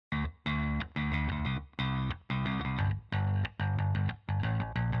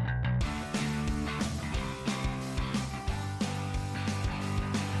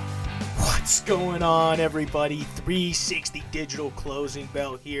What's going on, everybody? 360 Digital Closing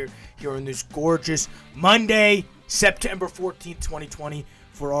Bell here on this gorgeous Monday, September 14th, 2020,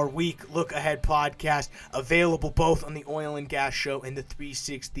 for our week look-ahead podcast, available both on the Oil and Gas Show and the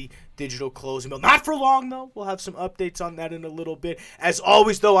 360 Digital Closing Bell. Not for long, though. We'll have some updates on that in a little bit. As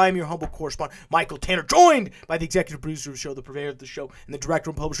always, though, I am your humble correspondent, Michael Tanner, joined by the executive producer of the show, the purveyor of the show, and the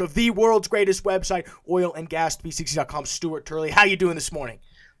director and publisher of the world's greatest website, oilandgas360.com, Stuart Turley. How you doing this morning?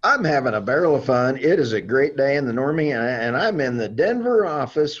 I'm having a barrel of fun. It is a great day in the Normie, and I'm in the Denver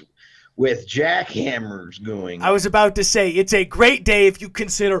office with jackhammers going. I was about to say, it's a great day if you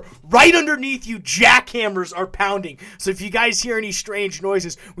consider right underneath you, jackhammers are pounding. So if you guys hear any strange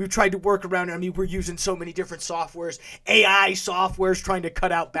noises, we've tried to work around it. I mean, we're using so many different softwares, AI softwares, trying to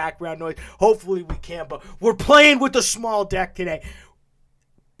cut out background noise. Hopefully we can, but we're playing with a small deck today.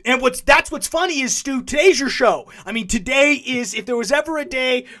 And that's what's funny is, Stu, today's your show. I mean, today is, if there was ever a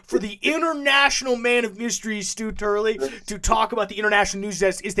day for the international man of mysteries, Stu Turley, to talk about the international news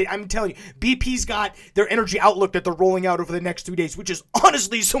desk, is that, I'm telling you, BP's got their energy outlook that they're rolling out over the next 2 days, which is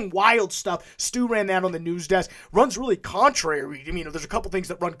honestly some wild stuff. Stu ran that on the news desk. Runs really contrary. I mean, there's a couple things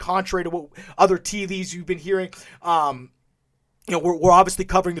that run contrary to what other tea leaves you've been hearing. You know, we're obviously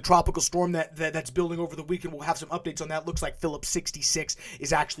covering the tropical storm that's building over the weekend. We'll have some updates on that. Looks like Phillips 66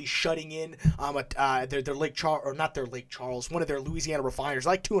 is actually shutting in their Lake Charles, or not their Lake Charles, one of their Louisiana refiners,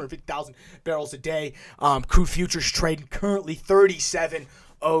 like 250,000 barrels a day. Crude futures trading currently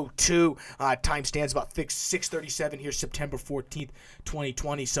 37.02. Time stands about 6:37 here, September 14th,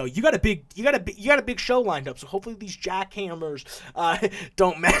 2020. So you got a big show lined up. So hopefully these jackhammers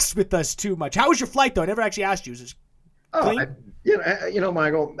don't mess with us too much. How was your flight though? I never actually asked you. Is this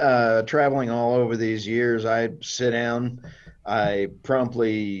Michael, traveling all over these years, I sit down, I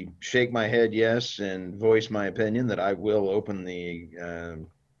promptly shake my head yes and voice my opinion that I will open the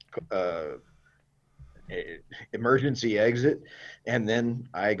emergency exit, and then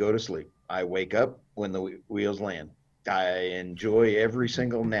I go to sleep. I wake up when the wheels land. I enjoy every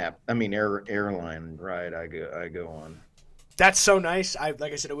single airline ride I go on. That's so nice.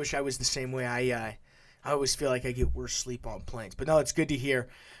 Like I said, I wish I was the same way. I always feel like I get worse sleep on planes. But no, it's good to hear.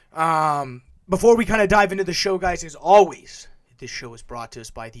 Before we kind of dive into the show, guys, as always, this show is brought to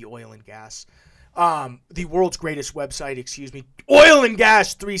us by the Oil and Gas. The world's greatest website,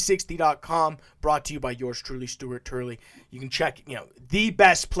 oilandgas360.com, brought to you by yours truly, Stuart Turley. You can check, the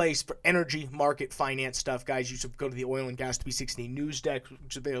best place for energy market finance stuff, guys. You should go to the Oil and Gas 360 news deck,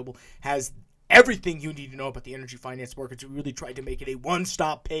 which is available, has everything you need to know about the energy finance markets. We really tried to make it a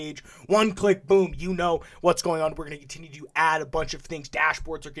one-stop page, one-click, boom, you know what's going on. We're going to continue to add a bunch of things.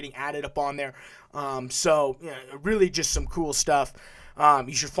 Dashboards are getting added up on there. Really just some cool stuff.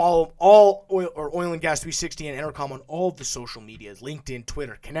 You should follow Oil and Gas 360 and Entercom on all of the social medias, LinkedIn,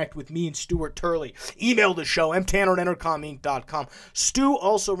 Twitter. Connect with me and Stuart Turley. Email the show, mtanner@entercominc.com. Stu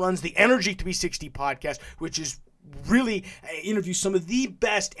also runs the Energy 360 podcast, which is really interview some of the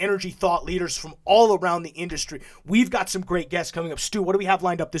best energy thought leaders from all around the industry. We've got some great guests coming up. Stu, what do we have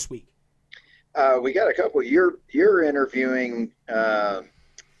lined up this week? We got a couple. You're interviewing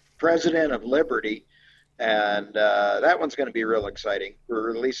President of Liberty, and that one's going to be real exciting. We're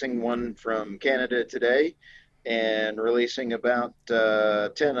releasing one from Canada today and releasing about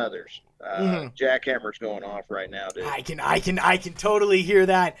 10 others. Jackhammer's going off right now, dude. I can totally hear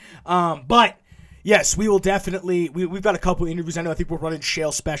that. But yes, we will definitely. We've got a couple of interviews. I think we're running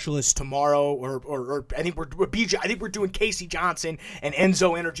Shale Specialists tomorrow, or I think we're doing Casey Johnson and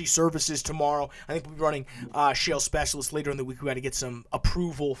Enzo Energy Services tomorrow. I think we'll be running Shale Specialists later in the week. We got to get some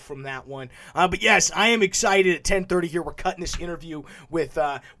approval from that one. But yes, I am excited. At 10:30 here, we're cutting this interview with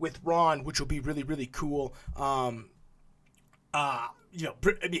Ron, which will be really, really cool.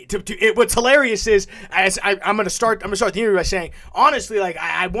 What's hilarious is, I'm gonna start the interview by saying, honestly,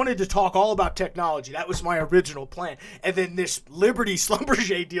 I wanted to talk all about technology. That was my original plan, and then this Liberty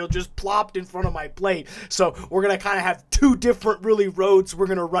Schlumberger deal just plopped in front of my plate. So we're gonna kind of have two different really roads we're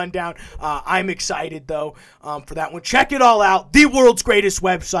gonna run down. I'm excited though for that one. Check it all out. The world's greatest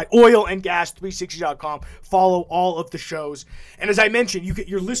website, oilandgas360.com. Follow all of the shows, and as I mentioned,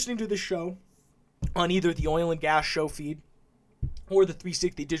 you're listening to the show on either the Oil and Gas Show feed or the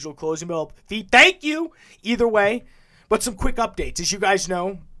 360 Digital Closing Bell feed. Thank you either way. But some quick updates. As you guys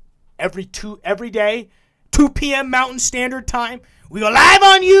know, every day, 2 p.m. Mountain Standard Time, we go live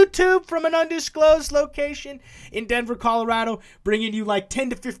on YouTube from an undisclosed location in Denver, Colorado, bringing you like 10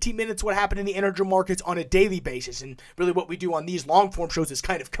 to 15 minutes what happened in the energy markets on a daily basis. And really what we do on these long-form shows is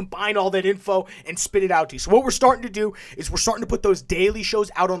kind of combine all that info and spit it out to you. So what we're starting to do is we're starting to put those daily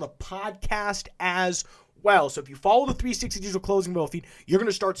shows out on the podcast as well. So if you follow the 360 Digital Closing Bell feed, you're going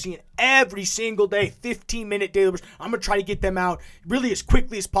to start seeing every single day 15-minute daily bursts. I'm going to try to get them out really as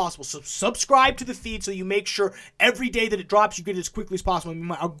quickly as possible. So subscribe to the feed so you make sure every day that it drops, you get it as quickly as possible. I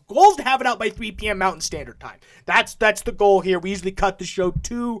mean, our goal is to have it out by 3 p.m. Mountain Standard Time. That's the goal here. We usually cut the show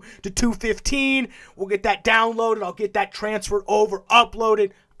 2 to 2:15. We'll get that downloaded. I'll get that transferred over,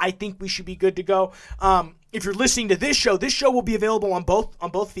 uploaded. I think we should be good to go. If you're listening to this show will be available on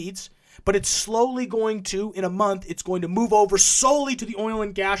both feeds, but it's slowly going to, in a month, it's going to move over solely to the Oil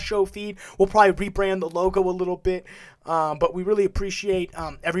and Gas Show feed. We'll probably rebrand the logo a little bit, but we really appreciate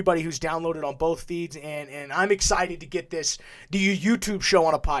everybody who's downloaded on both feeds, and I'm excited to get the YouTube show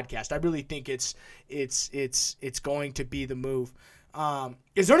on a podcast. I really think it's going to be the move.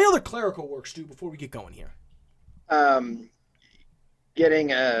 Is there any other clerical work, Stu, before we get going here?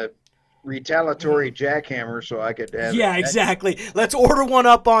 Getting a retaliatory jackhammer so I could have exactly. Let's order one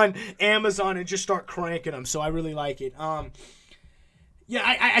up on Amazon and just start cranking them. So I really like it.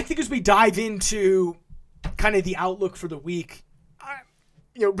 I think as we dive into kind of the outlook for the week,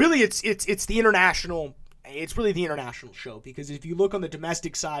 really it's the international. It's really the international show, because if you look on the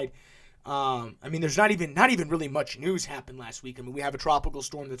domestic side, there's not even really much news happened last week. I mean, we have a tropical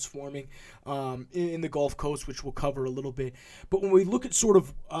storm that's forming in the Gulf Coast, which we'll cover a little bit. But when we look at sort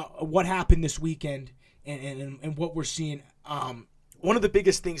of what happened this weekend and what we're seeing, one of the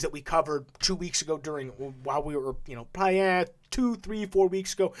biggest things that we covered 2 weeks ago while we were, probably 2, 3, 4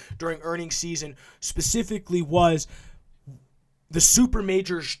 weeks ago during earnings season, specifically was the super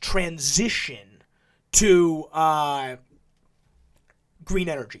majors transition to green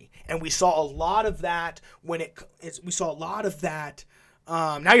energy. And we saw a lot of that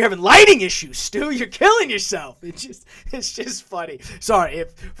now you're having lighting issues, Stu. You're killing yourself. It's just funny. Sorry,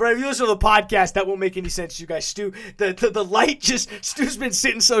 if you listen to the podcast, that won't make any sense to you guys. Stu, the light Stu's been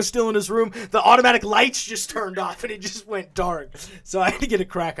sitting so still in his room, the automatic lights just turned off and it just went dark. So I had to get a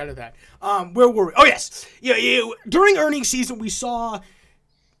crack out of that. Where were we? Oh yes, during earnings season we saw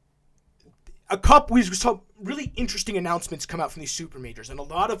we saw really interesting announcements come out from these super majors, and a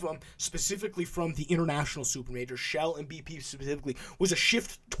lot of them, specifically from the international super majors, Shell and BP specifically, was a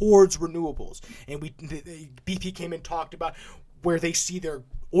shift towards renewables. And BP came and talked about where they see their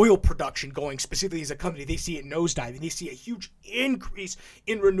oil production going, specifically as a company. They see it nosediving. They see a huge increase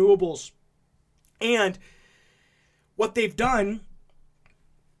in renewables. And what they've done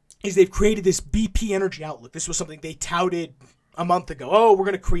is they've created this BP Energy Outlook. This was something they touted a month ago. Oh, we're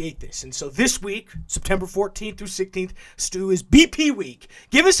going to create this. And so this week, September 14th through 16th, Stu, is BP Week.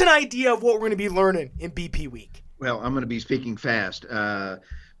 Give us an idea of what we're going to be learning in BP Week. Well, I'm going to be speaking fast.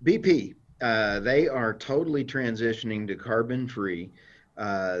 BP, they are totally transitioning to carbon-free.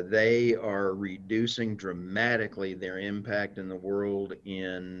 They are reducing dramatically their impact in the world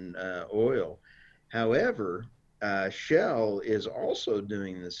in oil. However, Shell is also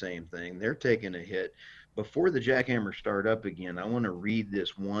doing the same thing. They're taking a hit. Before the jackhammer start up again, I want to read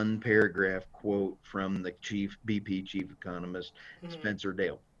this one paragraph quote from the BP chief economist, Spencer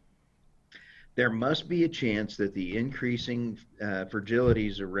Dale. There must be a chance that the increasing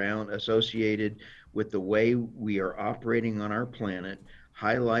fragilities associated with the way we are operating on our planet,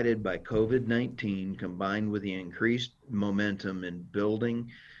 highlighted by COVID-19, combined with the increased momentum in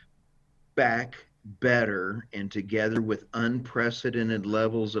building back better, and together with unprecedented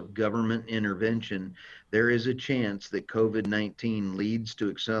levels of government intervention, there is a chance that COVID-19 leads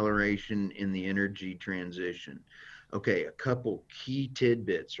to acceleration in the energy transition. Okay, a couple key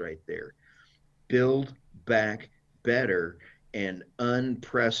tidbits right there. Build back better and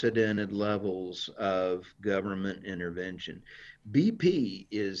unprecedented levels of government intervention. BP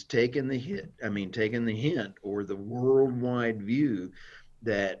is taking the hint or the worldwide view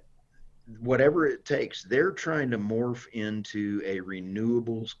that whatever it takes, they're trying to morph into a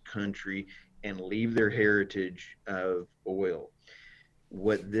renewables country and leave their heritage of oil.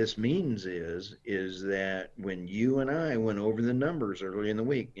 What this means is that when you and I went over the numbers early in the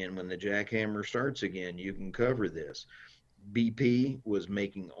week, and when the jackhammer starts again, you can cover this. BP was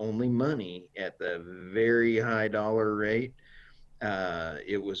making only money at the very high dollar rate.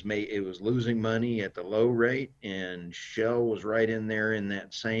 It was losing money at the low rate, and Shell was right in there in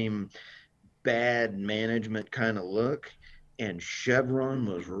that same bad management kind of look, and Chevron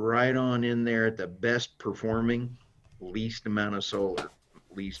was right on in there at the best performing, least amount of solar,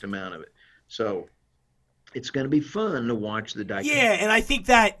 least amount of it. So it's going to be fun to watch the dynamic. Yeah, and I think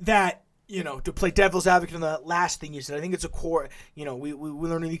that to play devil's advocate on the last thing you said, I think it's a core, we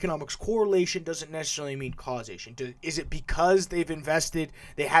learn in economics, correlation doesn't necessarily mean causation. Is it because they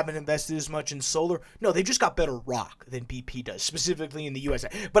haven't invested as much in solar? No, they just got better rock than BP does, specifically in the USA.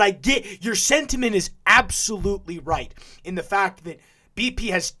 But I get, your sentiment is absolutely right in the fact that BP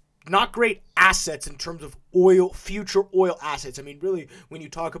has not great assets in terms of future oil assets. I mean, really, when you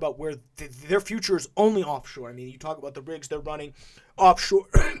talk about where their future is only offshore. I mean, you talk about the rigs they're running offshore.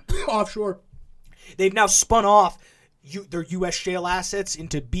 offshore. They've now spun off their U.S. shale assets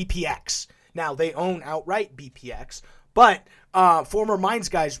into BPX. Now, they own outright BPX, but former Mines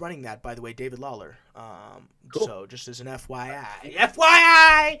guy's running that, by the way, David Lawler. Cool. So just as an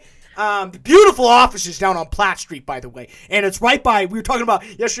FYI. The beautiful offices down on Platt Street, by the way. And it's right by, we were talking about,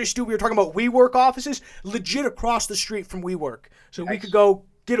 yesterday, Stu, we were talking about WeWork offices, legit across the street from WeWork. So nice. We could go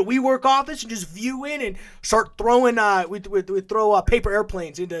get a WeWork office and just view in and start throwing, we'd throw paper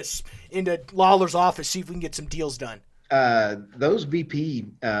airplanes into Lawler's office, see if we can get some deals done. Those BP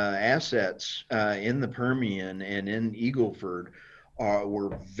assets in the Permian and in Eagle Ford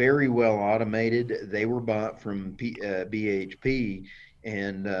were very well automated. They were bought from BHP.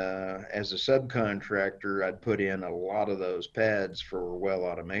 And as a subcontractor, I'd put in a lot of those pads for well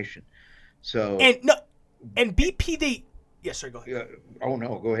automation. So and BP sorry, go ahead.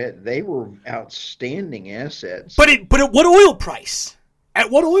 Go ahead. They were outstanding assets. But at what oil price? At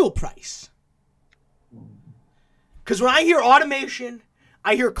what oil price? Because when I hear automation,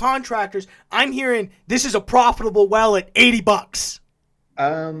 I hear contractors. I'm hearing this is a profitable well at $80.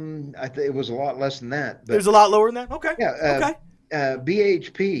 I think it was a lot less than that. It was a lot lower than that. Okay. Yeah. Okay.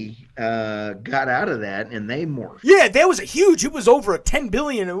 BHP got out of that and they morphed. Yeah, that was it was over a $10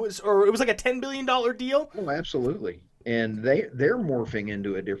 billion. It was like a $10 billion deal. Oh, absolutely. And they're morphing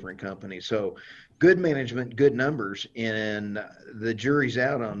into a different company. So good management, good numbers, and the jury's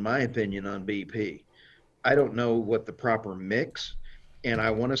out on my opinion on BP. I don't know what the proper mix, and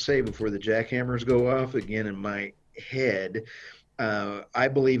I want to say before the jackhammers go off again in my head, I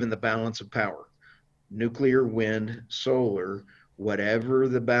believe in the balance of power. Nuclear, wind, solar, whatever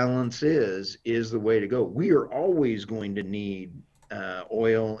the balance is the way to go. We are always going to need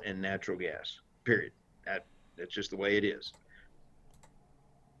oil and natural gas, period. That's just the way it is.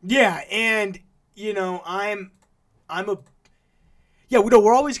 Yeah, and, we're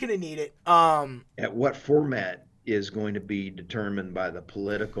always going to need it. At what format is going to be determined by the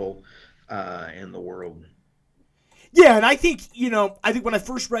political and the world. Yeah, and I think when I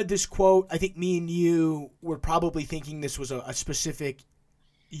first read this quote, I think me and you were probably thinking this was a specific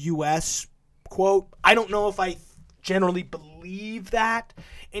U.S. quote. I don't know if I generally believe that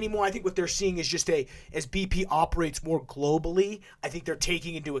anymore. I think what they're seeing is just as BP operates more globally, I think they're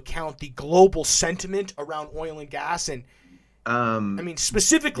taking into account the global sentiment around oil and gas. And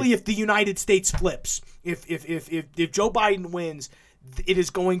specifically if the United States flips, if Joe Biden wins, it is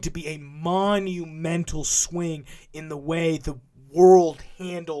going to be a monumental swing in the way the world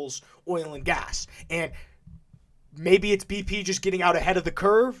handles oil and gas. And maybe it's BP just getting out ahead of the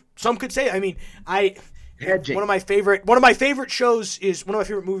curve. Some could say, hedging. One of my favorite shows is one of my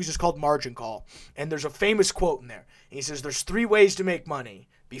favorite movies is called Margin Call. And there's a famous quote in there. And he says, there's 3 ways to make money.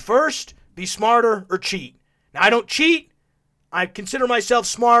 Be first, be smarter, or cheat. Now, I don't cheat. I consider myself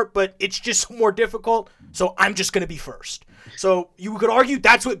smart, but it's just more difficult. So I'm just going to be first. So you could argue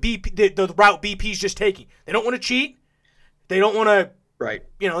that's what BP, the route BP's just taking. They don't want to cheat. They don't want to, right?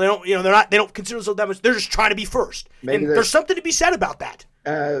 They don't consider themselves that much. They're just trying to be first. Maybe and there's something to be said about that.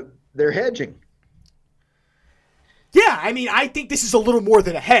 They're hedging. Yeah, I think this is a little more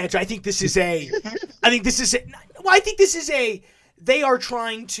than a hedge. I think this is they are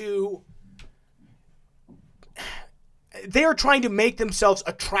trying to make themselves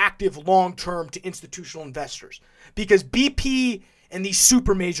attractive long-term to institutional investors because BP and these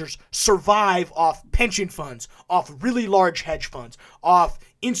super majors survive off pension funds, off really large hedge funds, off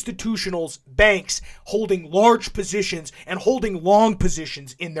institutionals, banks holding large positions and holding long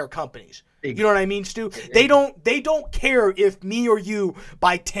positions in their companies. You know what I mean, Stu? They don't care if me or you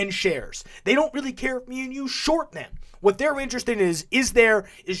buy 10 shares. They don't really care if me and you short them. What they're interested in is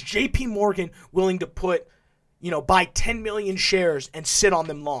JP Morgan willing to buy 10 million shares and sit on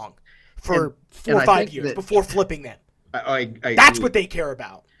them long for 4 or 5 years before flipping them. That's what they care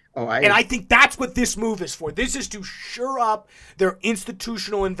about. And I think that's what this move is for. This is to shore up their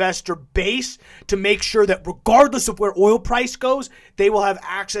institutional investor base to make sure that regardless of where oil price goes, they will have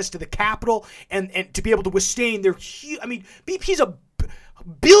access to the capital and to be able to withstand their huge. BP's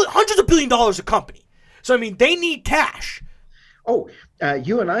hundreds of billion dollars a company. So, they need cash.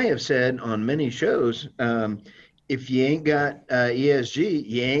 You and I have said on many shows, if you ain't got ESG,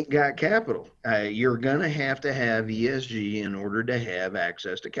 you ain't got capital. You're going to have ESG in order to have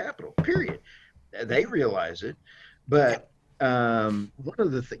access to capital, period. They realize it. But Yep. one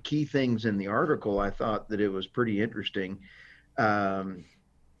of the key things in the article, I thought that it was pretty interesting. Um,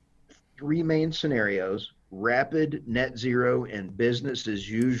 Three main scenarios: rapid, net zero, and business as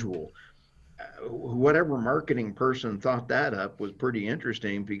usual. Whatever marketing person thought that up was pretty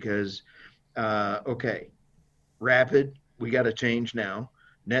interesting because, okay, rapid, we got to change now.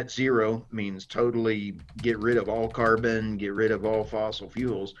 Net zero means totally get rid of all carbon, get rid of all fossil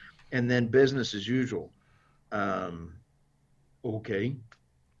fuels, and then business as usual. Um, okay,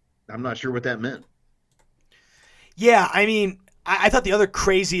 I'm not sure what that meant. Yeah, I mean, I thought the other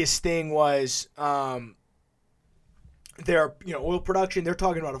craziest thing was their oil production. They're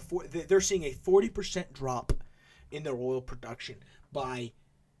talking about they're seeing a 40% drop in their oil production by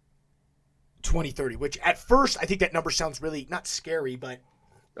 2030. Which at first I think that number sounds really not scary, but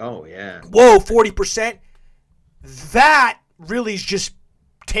Oh yeah, whoa, 40%. That really is just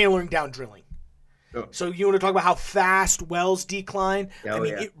tailoring down drilling. oh, So you want to talk about how fast wells decline? I oh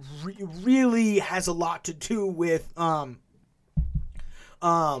mean, yeah. it really has a lot to do with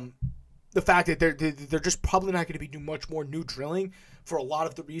the fact that they're just probably not going to be doing much more new drilling for a lot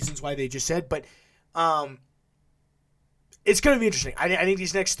of the reasons why they just said. But it's going to be interesting. I think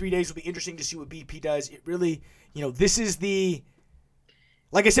these next 3 days will be interesting to see what BP does. It really, this is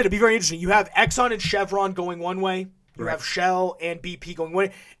like I said, it'd be very interesting. You have Exxon and Chevron going one way. You Right. have Shell and BP going one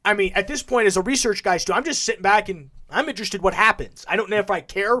way. I mean, at this point, as a research guy, too, I'm just sitting back and I'm interested what happens. I don't know if I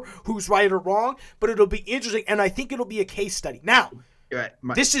care who's right or wrong, but it'll be interesting, and I think it'll be a case study. Now, Right.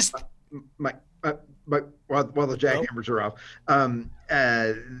 this is My, while the jackhammers are off,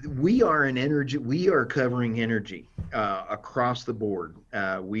 we are an energy. We are covering energy across the board.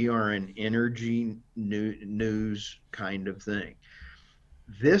 We are an energy news kind of thing.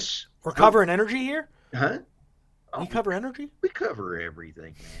 This, we're covering energy here. huh? We Oh, cover energy. we cover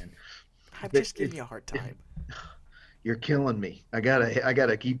everything, man. I'm But just giving you a hard time. you're killing me. I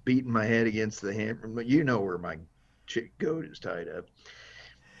gotta keep beating my head against the hammer. But you know where my chick goat is tied up.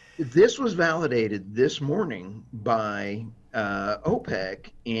 This was validated this morning by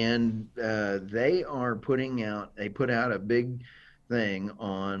OPEC, and they put out a big thing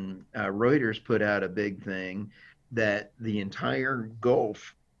on Reuters put out a big thing that the entire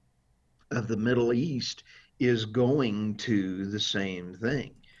Gulf of the Middle East is going to the same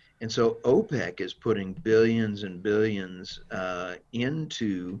thing. And so OPEC is putting billions and billions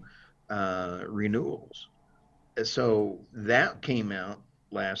into renewables. So that came out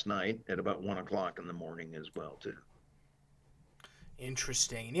last night at about 1 o'clock in the morning as well too.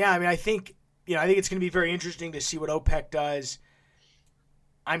 Interesting. Yeah, I mean, I think it's going to be very interesting to see what OPEC does.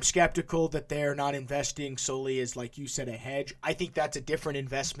 I'm skeptical that they're not investing solely as, like you said, a hedge. I think that's a different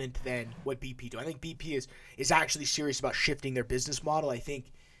investment than what BP do. I think BP is actually serious about shifting their business model. I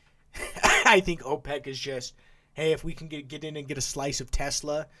think I think OPEC is just, hey, if we can get in and get a slice of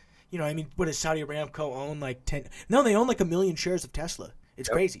Tesla, I mean, what does Saudi Aramco own? Like 10? No, they own like 1 million shares of Tesla. It's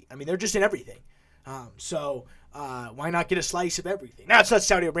Yep. crazy. I mean, they're just in everything. So why not get a slice of everything? Now, it's not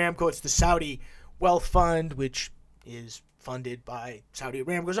Saudi Aramco. It's the Saudi Wealth Fund, which is funded by Saudi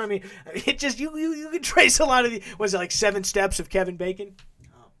Aramco. So, I mean, it just you can trace a lot of the, was it like 7 steps of Kevin Bacon?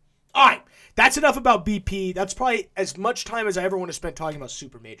 All right, that's enough about BP. That's probably as much time as I ever want to spend talking about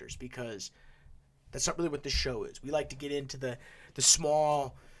super majors because that's not really what this show is. We like to get into the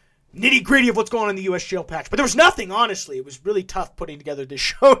small nitty gritty of what's going on in the U.S. shale patch. But there was nothing, honestly. It was really tough putting together this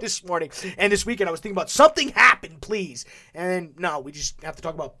show this morning and this weekend. I was thinking about something happened, please. And no, we just have to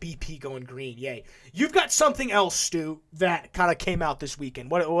talk about BP going green. Yay. You've got something else, Stu, that kind of came out this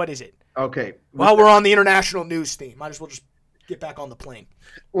weekend. What is it? Okay. While we're on the international news theme, might as well just get back on the plane.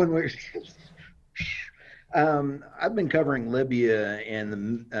 When we're I've been covering Libya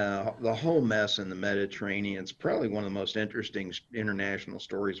and the whole mess in the Mediterranean. It's probably one of the most interesting international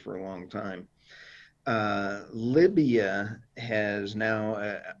stories for a long time. Libya has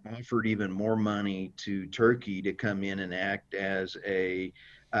now offered even more money to Turkey to come in and act as a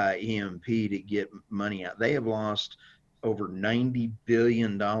EMP to get money out. They have lost over $90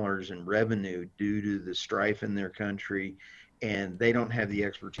 billion in revenue due to the strife in their country, and they don't have the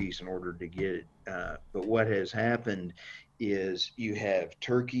expertise in order to get it. But what has happened is you have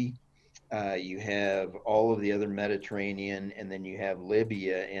Turkey, you have all of the other Mediterranean, and then you have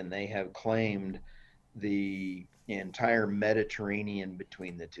Libya, and they have claimed the entire Mediterranean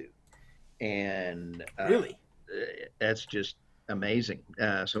between the two. And Really? that's just amazing.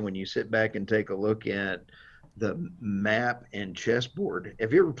 So when you sit back and take a look at the map and chessboard,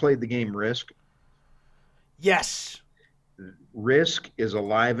 have you ever played the game Risk? Yes. Risk is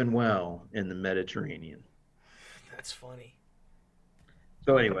alive and well in the Mediterranean. That's funny.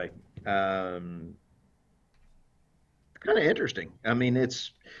 So anyway, kind of interesting. I mean,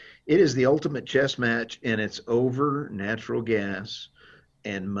 it is the ultimate chess match, and it's over natural gas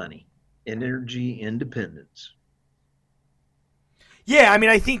and money, energy independence. Yeah, I mean,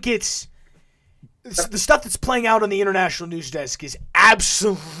 I think it's the stuff that's playing out on the international news desk is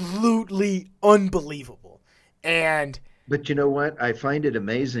absolutely unbelievable. But you know what? I find it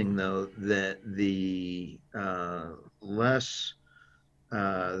amazing, though, that the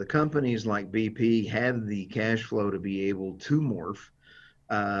companies like BP have the cash flow to be able to morph.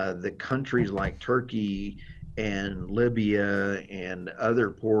 The countries like Turkey and Libya and other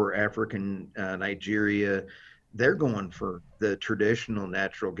poor African, Nigeria, they're going for the traditional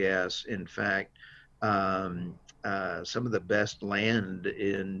natural gas. In fact, some of the best land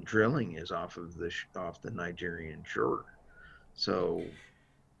in drilling is off the Nigerian shore. So,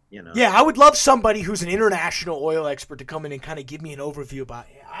 Yeah, I would love somebody who's an international oil expert to come in and kind of give me an overview about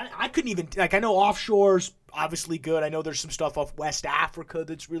it. I couldn't even, I know offshore's obviously good. I know there's some stuff off West Africa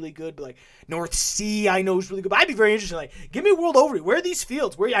that's really good, but North Sea I know is really good. But I'd be very interested, give me a world overview. Where are these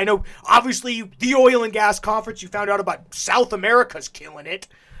fields? I know, obviously, the oil and gas conference, you found out about South America's killing it.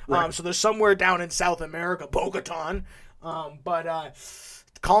 Right. So there's somewhere down in South America, Bogota. But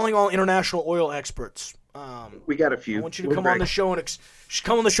calling all international oil experts. We got a few. I want you to come on the show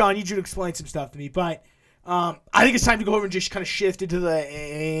I need you to explain some stuff to me. But I think it's time to go over and just kind of shift into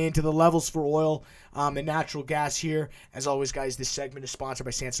the levels for oil and natural gas here. As always, guys, this segment is sponsored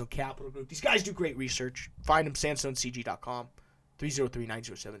by Sandstone Capital Group. These guys do great research. Find them, sandstonecg.com,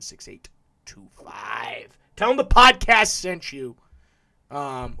 303-907-6825. Tell them the podcast sent you,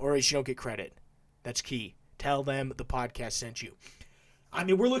 or else you don't get credit. That's key. Tell them the podcast sent you. I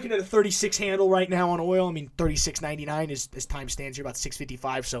mean, we're looking at a 36 handle right now on oil. I mean, 36.99 as time stands here, about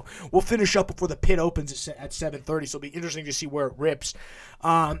 6.55. So we'll finish up before the pit opens at 7:30. So it'll be interesting to see where it rips.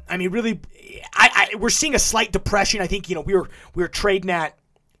 I mean, really, we're seeing a slight depression. I think we were trading at.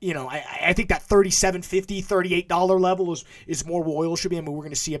 I think that $37.50, $38 level is more where oil should be. I mean, we're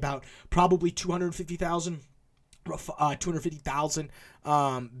going to see about probably 250,000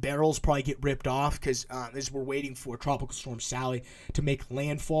 barrels probably get ripped off because as we're waiting for Tropical Storm Sally to make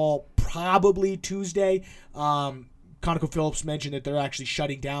landfall probably Tuesday. ConocoPhillips mentioned that they're actually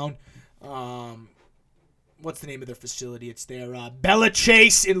shutting down what's the name of their facility? It's their Bella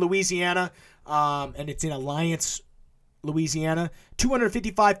Chase in Louisiana, and it's in Alliance, Louisiana.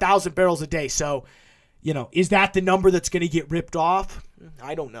 255,000 barrels a day. So, is that the number that's going to get ripped off?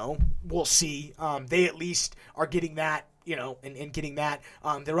 I don't know. We'll see. They at least are getting that, and getting that.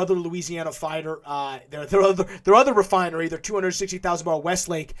 Their other Louisiana fighter, their other refinery, their 260,000 barrel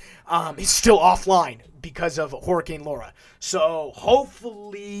Westlake, is still offline because of Hurricane Laura. So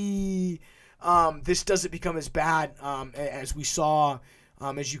hopefully this doesn't become as bad as we saw.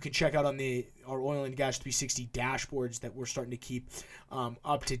 As you can check out on our Oil and Gas 360 dashboards that we're starting to keep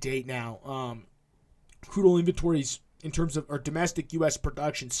up to date now. Crude oil inventories in terms of our domestic U.S.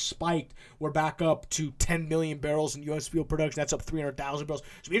 production spiked. We're back up to 10 million barrels in U.S. fuel production. That's up 300,000 barrels. So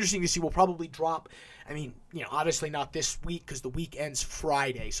it'll be interesting to see. We'll probably drop. I mean, obviously not this week because the week ends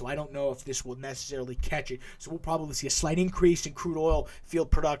Friday. So I don't know if this will necessarily catch it. So we'll probably see a slight increase in crude oil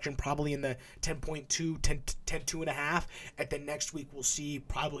field production, probably in the 10.2, 10.2.5. And then next week we'll see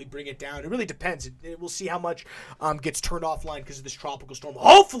probably bring it down. It really depends. We'll see how much gets turned offline because of this tropical storm.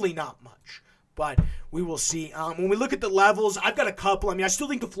 Hopefully not much. But we will see. When we look at the levels, I've got a couple. I mean, I still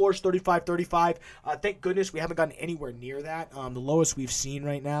think the floor is 35.35. Thank goodness we haven't gotten anywhere near that. The lowest we've seen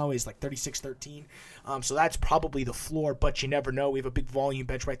right now is like 36.13. So that's probably the floor, but you never know. We have a big volume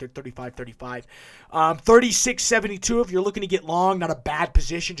bench right there, 35.35. 36.72 if you're looking to get long, not a bad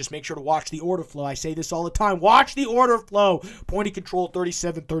position. Just make sure to watch the order flow. I say this all the time. Watch the order flow. Point of control,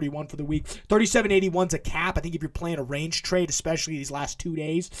 37.31 for the week. 37.81's a cap. I think if you're playing a range trade, especially these last 2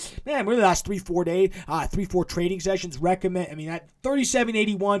 days, man, really the last 3-4 trading sessions, recommend. I mean, that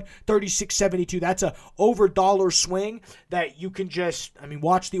 37.81, 36.72, that's a over dollar swing that you can just,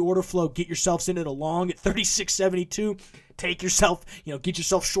 watch the order flow, get yourselves into the long at 36.72, take yourself, get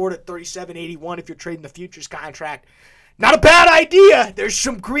yourself short at 37.81 if you're trading the futures contract. Not a bad idea. There's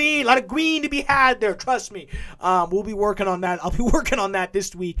a lot of green to be had there. Trust me. We'll be working on that. I'll be working on that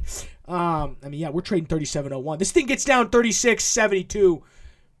this week. We're trading 37.01. This thing gets down 36.72.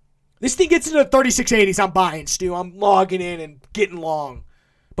 This thing gets into the 36.80s. I'm buying, Stu. I'm logging in and getting long.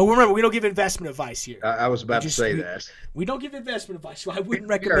 But remember, we don't give investment advice here. I was about to say that. We don't give investment advice, so I wouldn't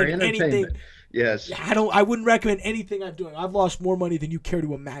recommend anything. Yes. Yeah, I wouldn't recommend anything I'm doing. I've lost more money than you care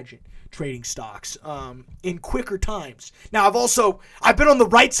to imagine trading stocks in quicker times. Now, I've been on the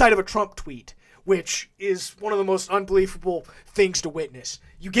right side of a Trump tweet, which is one of the most unbelievable things to witness.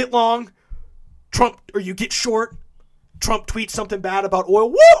 You get long, Trump, or you get short, Trump tweets something bad about oil.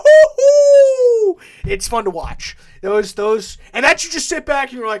 Woo-hoo-hoo! It's fun to watch. Those, and that you just sit back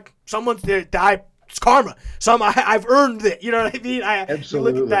and you're like, someone's there, die. It's karma. I've earned it. You know what I mean?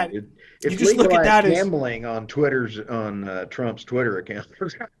 Absolutely. You look at that. It's you just look at that gambling on Trump's Twitter account.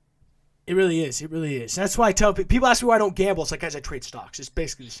 It really is. It really is. That's why I tell people ask me why I don't gamble. It's like, guys, I trade stocks. It's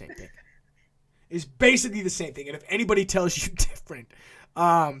basically the same thing. It's basically the same thing. And if anybody tells you different,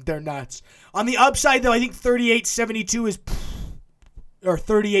 they're nuts. On the upside, though, I think 38.72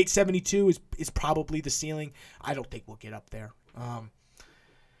 is probably the ceiling. I don't think we'll get up there.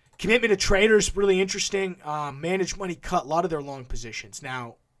 Commitment to traders, really interesting. Managed money cut a lot of their long positions.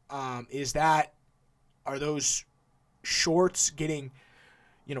 Now, are those shorts getting,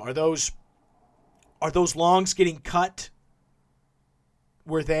 are those longs getting cut?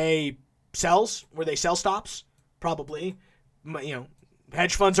 Were they sells? Were they sell stops? Probably.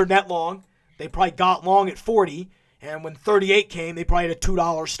 Hedge funds are net long. They probably got long at 40, and when 38 came, they probably had a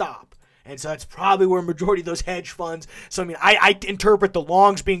 $2 stop. And so that's probably where a majority of those hedge funds. So, I interpret the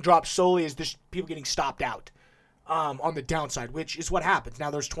longs being dropped solely as just people getting stopped out on the downside, which is what happens.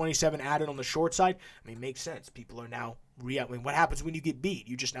 Now there's 27 added on the short side. Makes sense. People are now what happens when you get beat?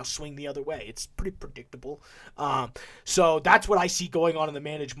 You just now swing the other way. It's pretty predictable. So that's what I see going on the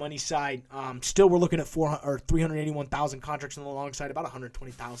managed money side. Still, we're looking at 381,000 contracts on the long side, about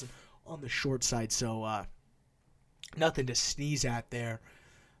 120,000 on the short side. So nothing to sneeze at there.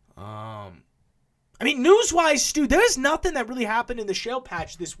 News-wise, Stu, there's nothing that really happened in the shale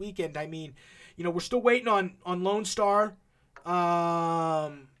patch this weekend. We're still waiting on Lone Star.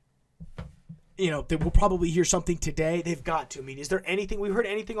 We'll probably hear something today. They've got to. Is there anything? We heard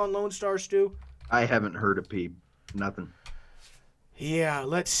anything on Lone Star, Stu? I haven't heard a peep. Nothing. Yeah,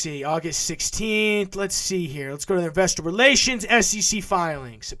 let's see. August 16th. Let's see here. Let's go to the Investor Relations SEC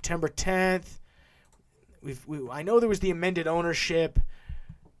filing. September 10th. I know there was the amended ownership.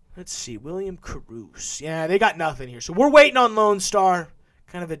 Let's see. William Caruso. Yeah, they got nothing here. So we're waiting on Lone Star.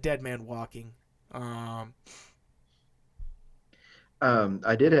 Kind of a dead man walking. I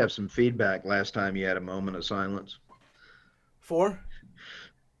did have some feedback last time you had a moment of silence. For?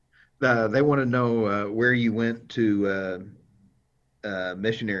 They want to know where you went to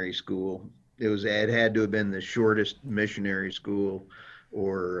missionary school. It had to have been the shortest missionary school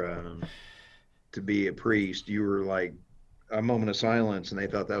or to be a priest. You were like a moment of silence, and they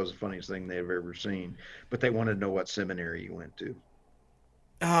thought that was the funniest thing they've ever seen. But they wanted to know what seminary you went to.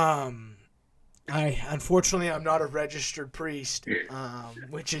 Unfortunately, I'm not a registered priest,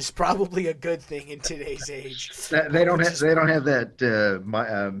 which is probably a good thing in today's age. They don't have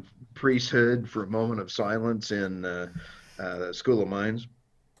that priesthood for a moment of silence in the School of Mines.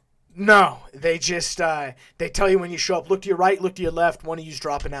 No, they just they tell you when you show up, look to your right, look to your left. One of you's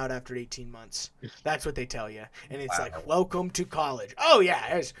dropping out after 18 months. That's what they tell you, and it's like, welcome to college. Oh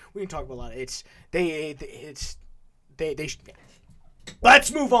yeah, we can talk about a lot of they.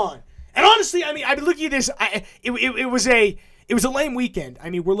 Let's move on. And honestly, I've been looking at this. It was a lame weekend.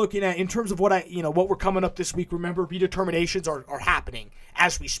 We're looking at in terms of what we're coming up this week. Remember, redeterminations are happening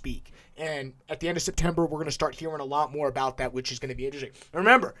as we speak, and at the end of September, we're going to start hearing a lot more about that, which is going to be interesting. And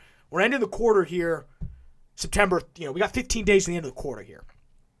remember, we're ending the quarter here, September. We got 15 days to the end of the quarter here,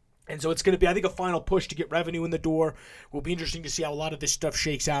 and so it's going to be, I think, a final push to get revenue in the door. Will be interesting to see how a lot of this stuff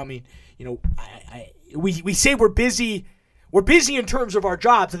shakes out. We say we're busy. We're busy in terms of our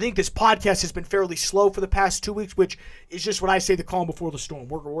jobs. I think this podcast has been fairly slow for the past 2 weeks, which is just what I say, the calm before the storm.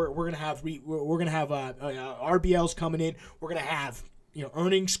 We're gonna have RBLs coming in. We're gonna have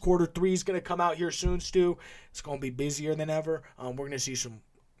earnings. Quarter 3 is gonna come out here soon, Stu. It's gonna be busier than ever. We're gonna see some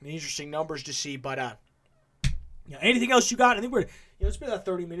interesting numbers to see. But anything else you got? I think it's been about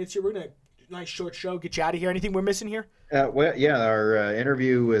 30 minutes here. We're gonna nice short show. Get you out of here. Anything we're missing here? Our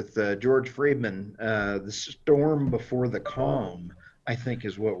interview with George Friedman, the storm before the calm, I think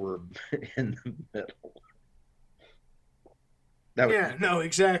is what we're in the middle. No,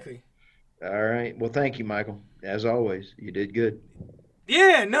 exactly. All right. Well, thank you, Michael. As always, you did good.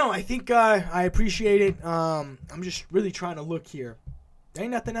 Yeah, no, I think I appreciate it. I'm just really trying to look here. There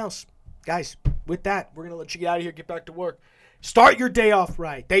ain't nothing else. Guys, with that, we're going to let you get out of here, get back to work. Start your day off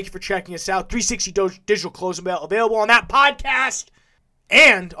right. Thank you for checking us out. 360 Digital Closing Bell available on that podcast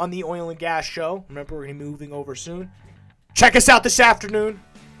and on the Oil and Gas Show. Remember, we're going to be moving over soon. Check us out this afternoon.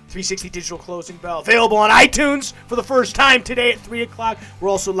 360 Digital Closing Bell. Available on iTunes for the first time today at 3 o'clock. We're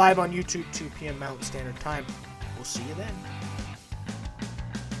also live on YouTube, 2 p.m. Mountain Standard Time. We'll see you then.